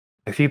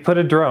if you put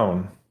a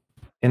drone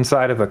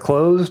inside of a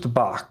closed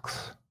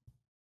box,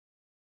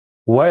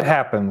 what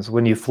happens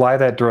when you fly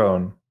that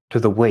drone to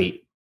the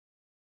weight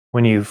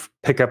when you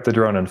pick up the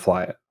drone and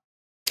fly it?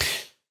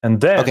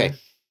 And then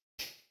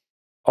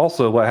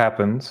also what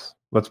happens,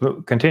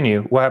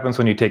 continue, what happens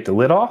when you take the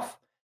lid off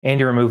and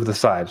you remove the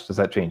sides? Does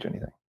that change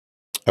anything?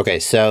 Okay,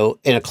 so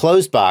in a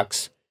closed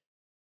box,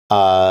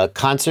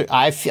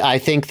 I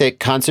think that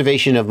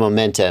conservation of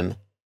momentum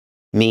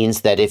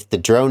means that if the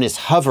drone is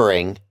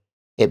hovering,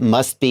 it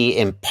must be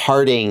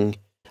imparting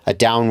a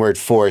downward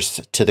force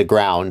to the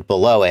ground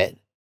below it.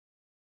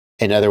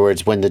 In other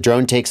words, when the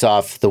drone takes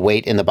off, the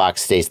weight in the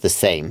box stays the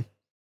same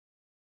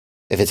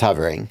if it's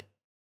hovering.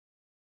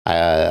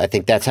 I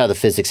think that's how the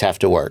physics have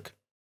to work.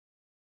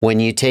 When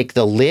you take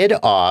the lid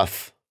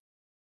off,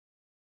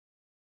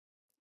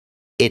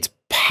 it's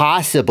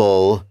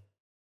possible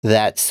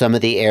that some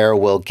of the air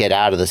will get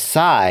out of the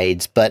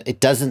sides, but it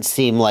doesn't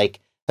seem like,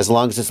 as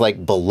long as it's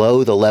like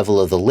below the level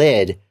of the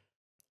lid,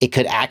 it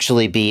could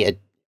actually be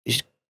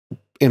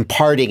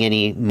imparting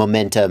any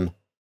momentum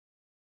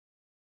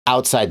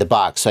outside the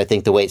box. So I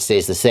think the weight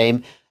stays the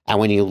same. And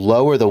when you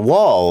lower the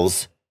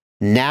walls,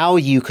 now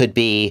you could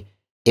be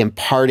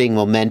imparting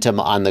momentum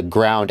on the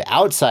ground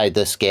outside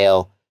the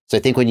scale. So I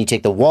think when you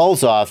take the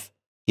walls off,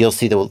 you'll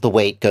see the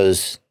weight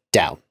goes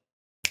down.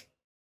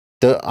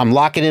 I'm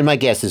locking in my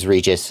guesses,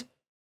 Regis.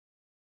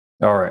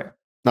 All right.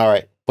 All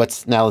right.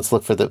 Now let's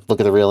look at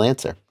the real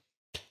answer.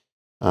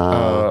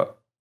 Yeah.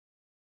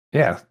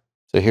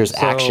 So here's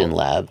Action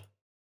Lab.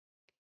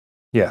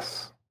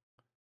 Yes.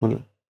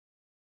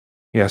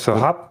 Yeah. So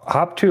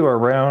hop to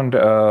around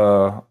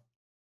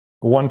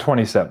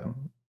 127.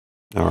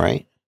 All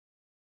right.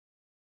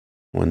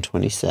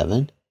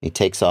 127. He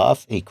takes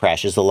off. He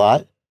crashes a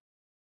lot.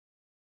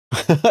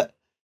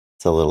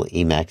 It's a little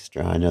Emax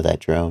drone. I know that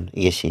drone.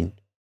 Yishin.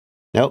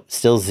 Nope.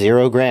 Still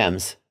 0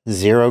 grams.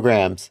 0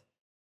 grams.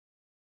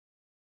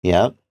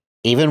 Yep.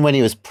 Even when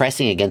he was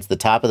pressing against the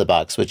top of the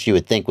box, which you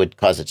would think would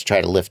cause it to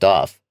try to lift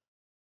off.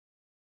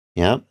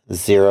 Yep.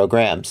 0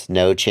 grams.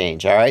 No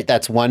change. All right.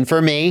 That's 1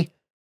 for me.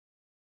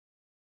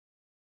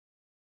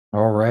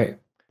 All right.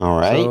 All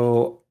right.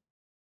 So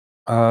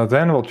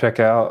then we'll check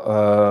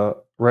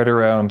out right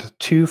around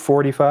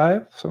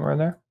 245, somewhere in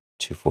there.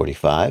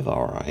 245.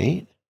 All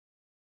right.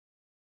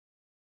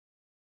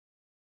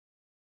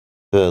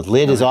 The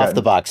lid is off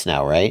the box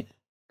now, right?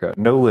 Got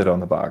no lid on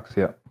the box.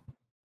 Yeah.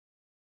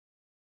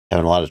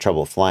 Having a lot of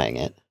trouble flying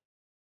it.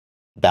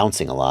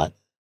 Bouncing a lot.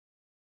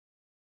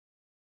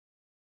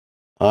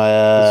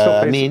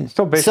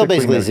 Still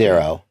basically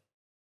 0.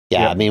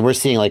 Yeah, I mean, we're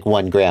seeing like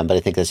 1 gram, but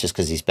I think that's just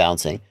because he's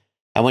bouncing.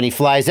 And when he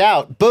flies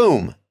out,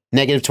 boom,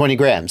 negative 20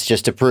 grams,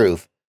 just to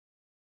prove.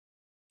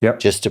 Yep.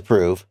 Just to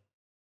prove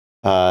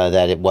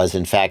that it was,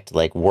 in fact,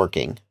 like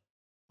working.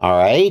 All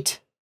right.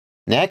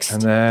 Next.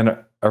 And then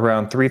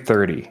around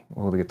 330,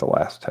 we'll get the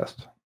last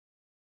test.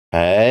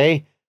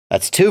 Okay.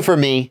 That's 2 for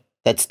me.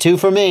 That's 2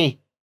 for me.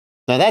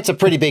 Now, that's a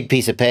pretty big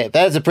piece of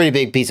that's a pretty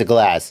big piece of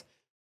glass.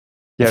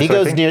 Yeah, if he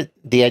goes near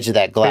the edge of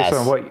that glass.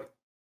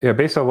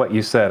 Based on what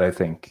you said, I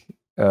think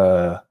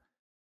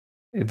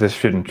this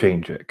shouldn't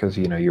change it because,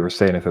 you were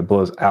saying if it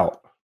blows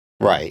out.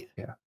 Right.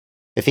 Yeah.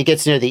 If he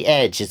gets near the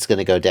edge, it's going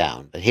to go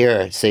down. But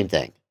here, same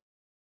thing.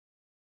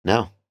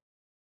 No.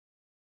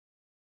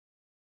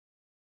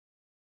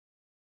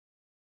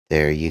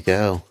 There you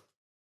go.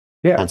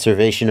 Yeah.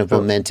 Conservation of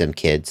momentum,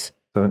 kids.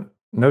 So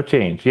no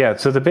change. Yeah.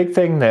 So the big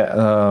thing that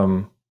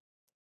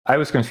I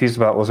was confused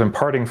about was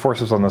imparting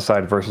forces on the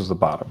side versus the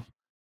bottom.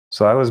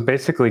 So I was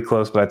basically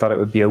close, but I thought it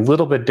would be a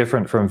little bit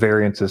different from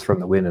variances from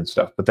the wind and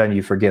stuff. But then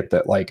you forget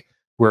that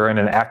we're in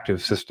an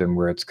active system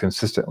where it's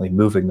consistently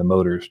moving the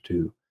motors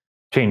to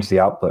change the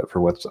output for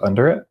what's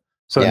under it.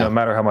 So no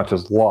matter how much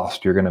is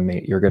lost, you're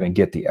gonna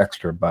get the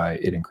extra by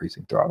it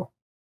increasing throttle.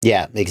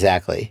 Yeah,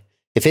 exactly.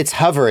 If it's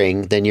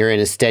hovering, then you're in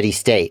a steady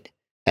state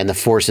and the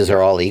forces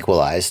are all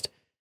equalized.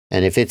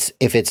 And if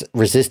it's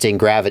resisting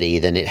gravity,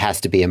 then it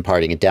has to be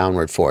imparting a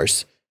downward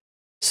force.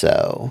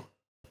 So,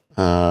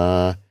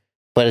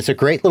 but it's a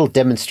great little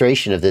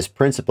demonstration of this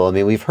principle. I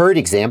mean, we've heard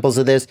examples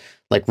of this.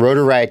 Like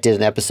Rotor Riot did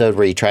an episode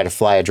where you try to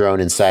fly a drone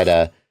inside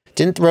a...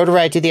 Didn't Rotor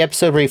Riot do the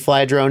episode where you fly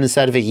a drone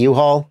inside of a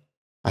U-Haul?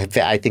 I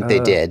think they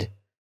did.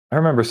 I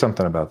remember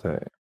something about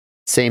that.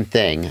 Same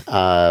thing.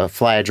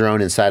 Fly a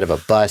drone inside of a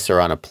bus or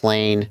on a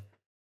plane.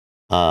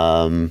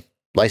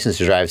 License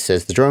to Drive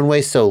says the drone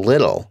weighs so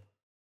little.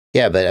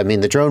 Yeah, but I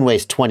mean, the drone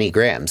weighs 20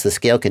 grams. The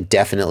scale can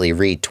definitely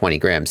read 20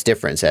 grams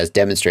difference as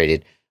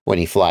demonstrated when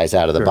he flies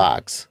out of the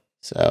box.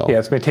 So yeah,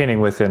 it's maintaining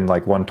within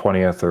like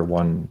 1/20th or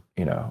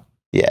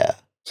Yeah.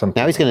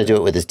 Now he's going to do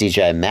it with his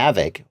DJI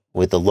Mavic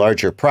with the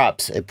larger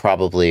props. It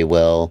probably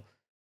will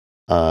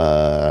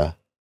press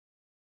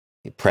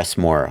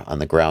more on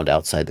the ground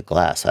outside the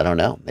glass. I don't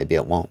know. Maybe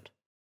it won't.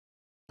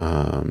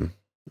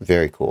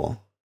 Very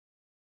cool.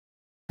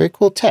 Very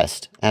cool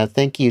test.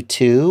 Thank you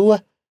to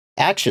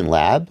Action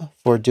Lab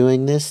for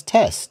doing this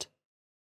test.